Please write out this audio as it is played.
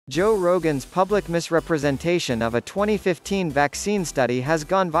Joe Rogan's public misrepresentation of a 2015 vaccine study has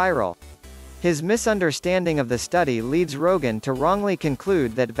gone viral. His misunderstanding of the study leads Rogan to wrongly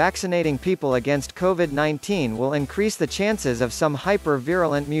conclude that vaccinating people against COVID-19 will increase the chances of some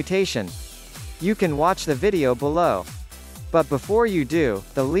hyper-virulent mutation. You can watch the video below. But before you do,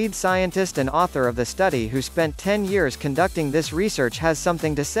 the lead scientist and author of the study who spent 10 years conducting this research has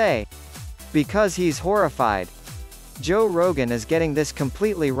something to say. Because he's horrified. Joe Rogan is getting this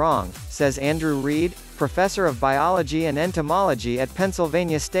completely wrong, says Andrew Reed, professor of biology and entomology at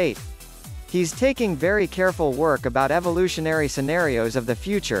Pennsylvania State. He's taking very careful work about evolutionary scenarios of the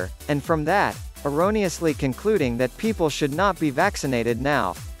future, and from that, erroneously concluding that people should not be vaccinated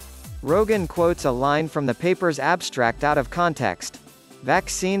now. Rogan quotes a line from the paper's abstract out of context.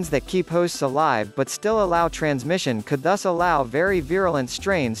 Vaccines that keep hosts alive but still allow transmission could thus allow very virulent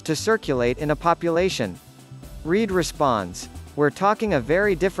strains to circulate in a population. Reed responds, "We're talking a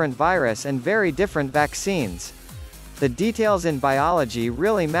very different virus and very different vaccines. The details in biology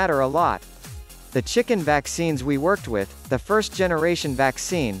really matter a lot. The chicken vaccines we worked with, the first-generation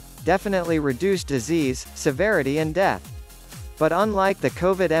vaccine, definitely reduced disease, severity and death. But unlike the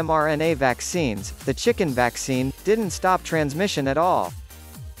COVID mRNA vaccines, the chicken vaccine didn't stop transmission at all.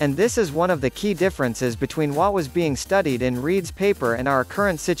 And this is one of the key differences between what was being studied in Reed's paper and our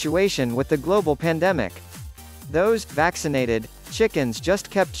current situation with the global pandemic. Those vaccinated chickens just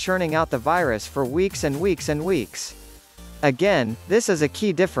kept churning out the virus for weeks and weeks and weeks. Again, this is a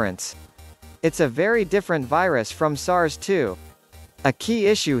key difference. It's a very different virus from SARS-2. A key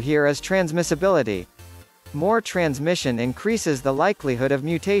issue here is transmissibility. More transmission increases the likelihood of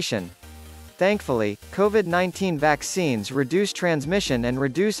mutation. Thankfully, COVID-19 vaccines reduce transmission and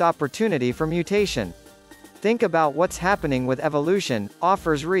reduce opportunity for mutation. Think about what's happening with evolution,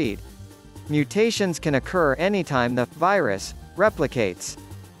 offers Reed. Mutations can occur anytime the virus replicates.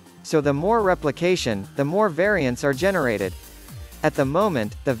 So the more replication, the more variants are generated. At the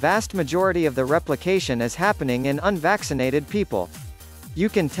moment, the vast majority of the replication is happening in unvaccinated people. You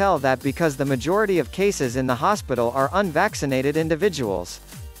can tell that because the majority of cases in the hospital are unvaccinated individuals.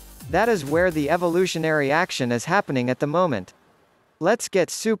 That is where the evolutionary action is happening at the moment. Let's get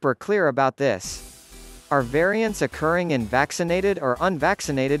super clear about this. Are variants occurring in vaccinated or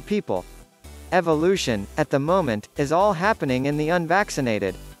unvaccinated people? Evolution, at the moment, is all happening in the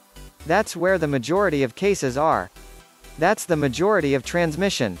unvaccinated. That's where the majority of cases are. That's the majority of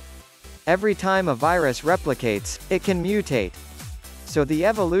transmission. Every time a virus replicates, it can mutate. So the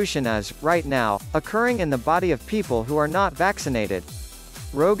evolution is, right now, occurring in the body of people who are not vaccinated.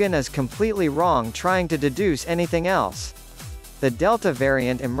 Rogan is completely wrong trying to deduce anything else. The Delta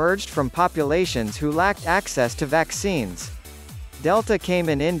variant emerged from populations who lacked access to vaccines. Delta came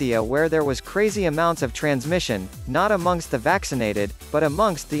in India where there was crazy amounts of transmission, not amongst the vaccinated, but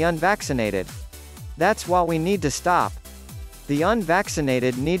amongst the unvaccinated. That's what we need to stop. The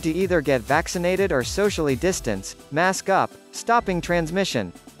unvaccinated need to either get vaccinated or socially distance, mask up, stopping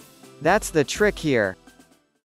transmission. That's the trick here.